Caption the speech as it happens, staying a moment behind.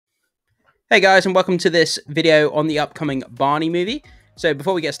Hey guys, and welcome to this video on the upcoming Barney movie. So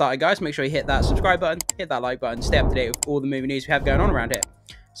before we get started, guys, make sure you hit that subscribe button, hit that like button, stay up to date with all the movie news we have going on around here.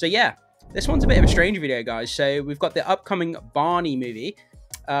 So yeah, this one's a bit of a strange video, guys. So we've got the upcoming Barney movie.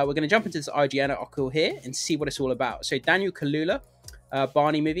 We're going to jump into this IGN article here and see what it's all about. So Daniel Kaluuya,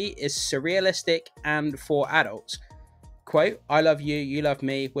 Barney movie is surrealistic and for adults. Quote, I love you, you love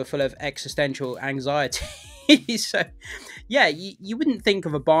me, we're full of existential anxiety. So yeah, you wouldn't think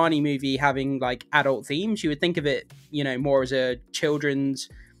of a Barney movie having like adult themes. You would think of it, you know, more as a children's,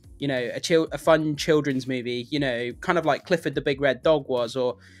 you know, a fun children's movie, you know, kind of like Clifford the Big Red Dog was,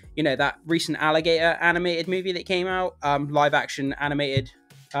 or, you know, that recent alligator animated movie that came out, live action animated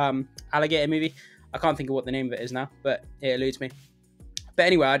alligator movie. I can't think of what the name of it is now, but it eludes me. But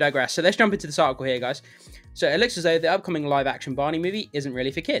anyway, I digress. So let's jump into this article here, guys. So it looks as though the upcoming live action Barney movie isn't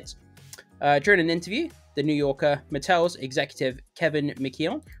really for kids. During an interview, the New Yorker, Mattel's executive Kevin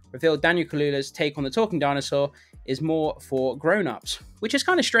McKeon revealed Daniel Kaluuya's take on the talking dinosaur is more for grown-ups, which is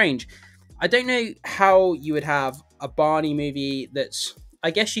kind of strange. I don't know how you would have a Barney movie that's,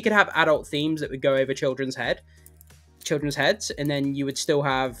 I guess you could have adult themes that would go over children's heads, and then you would still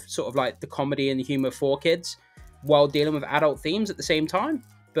have sort of like the comedy and the humor for kids while dealing with adult themes at the same time.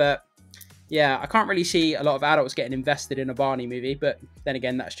 But yeah, I can't really see a lot of adults getting invested in a Barney movie, but then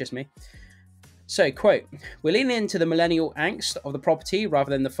again, that's just me. So, quote, we're leaning into the millennial angst of the property rather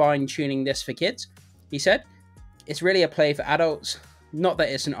than the fine-tuning this for kids, he said. It's really a play for adults, not that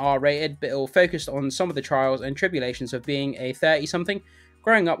it's an R-rated, but it'll focus on some of the trials and tribulations of being a 30-something,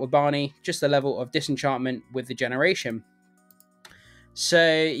 growing up with Barney, just the level of disenchantment with the generation.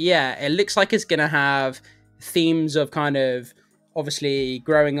 So, yeah, it looks like it's going to have themes of kind of, obviously,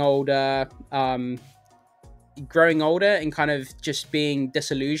 growing older and kind of just being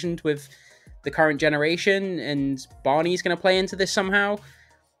disillusioned with the current generation, and Barney's going to play into this somehow.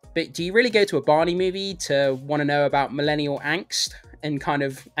 But do you really go to a Barney movie to want to know about millennial angst and kind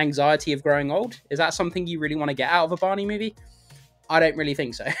of anxiety of growing old? Is that something you really want to get out of a Barney movie? I don't really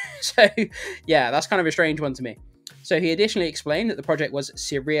think so. So yeah, that's kind of a strange one to me. So he additionally explained that the project was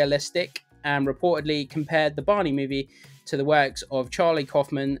surrealistic and reportedly compared the Barney movie to the works of Charlie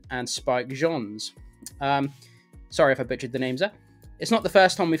Kaufman and Spike Jonze. Sorry if I butchered the names there. It's not the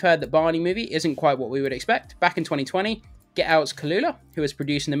first time we've heard that Barney movie isn't quite what we would expect. Back in 2020, Get Out's Kaluuya, who was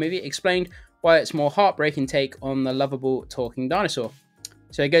producing the movie, explained why it's a more heartbreaking take on the lovable talking dinosaur.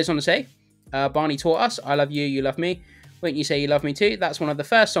 So he goes on to say, Barney taught us, I love you, you love me. Won't you say you love me too? That's one of the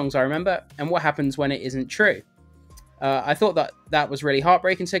first songs I remember, and what happens when it isn't true. I thought that was really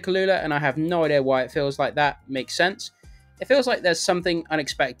heartbreaking, said Kaluuya, and I have no idea why it feels like that makes sense. It feels like there's something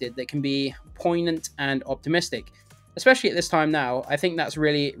unexpected that can be poignant and optimistic. Especially at this time now, I think that's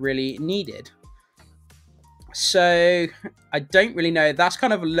really, really needed. So, I don't really know. That's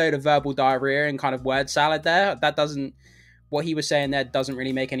kind of a load of verbal diarrhea and kind of word salad there. That doesn't, what he was saying there doesn't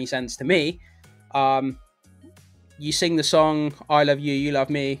really make any sense to me. You sing the song, I love you, you love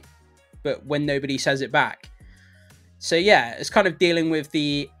me, but when nobody says it back. So yeah, it's kind of dealing with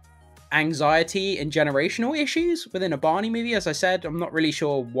the anxiety and generational issues within a Barney movie. As I said, I'm not really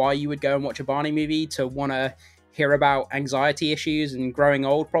sure why you would go and watch a Barney movie to want to hear about anxiety issues and growing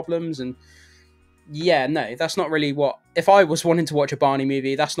old problems. And yeah, no, that's not really what, if I was wanting to watch a Barney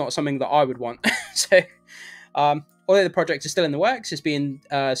movie, that's not something that I would want. So although the project is still in the works, it's being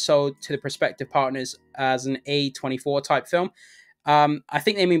sold to the prospective partners as an A24 type film. I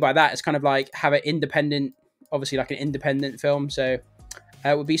think they mean by that it's kind of like have an independent, obviously like an independent film. So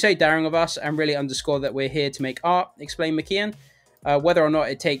it would be so daring of us and really underscore that we're here to make art, explained McKeon. Whether or not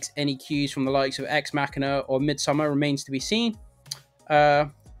it takes any cues from the likes of Ex Machina or Midsummer remains to be seen.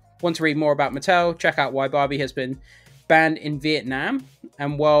 Want to read more about Mattel? Check out why Barbie has been banned in Vietnam,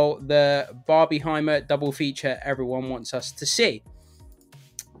 and well, the Barbieheimer double feature everyone wants us to see.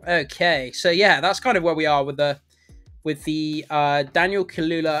 Okay, so yeah, that's kind of where we are with the Daniel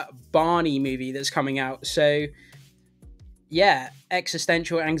Kaluuya Barney movie that's coming out. So yeah,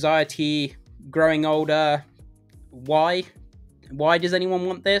 existential anxiety, growing older. Why does anyone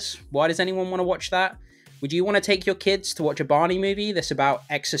want this? Why does anyone want to watch that? Would you want to take your kids to watch a Barney movie that's about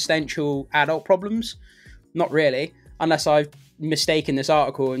existential adult problems? Not really, unless I've mistaken this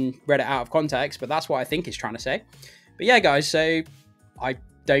article and read it out of context, but that's what I think it's trying to say. But yeah, guys, so I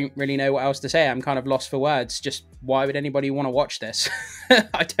don't really know what else to say. I'm kind of lost for words. Just why would anybody want to watch this?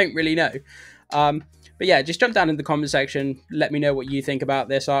 I don't really know. But yeah, just jump down in the comment section. Let me know what you think about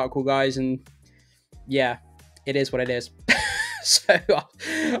this article, guys. And yeah, it is what it is. So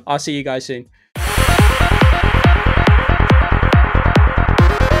I'll see you guys soon.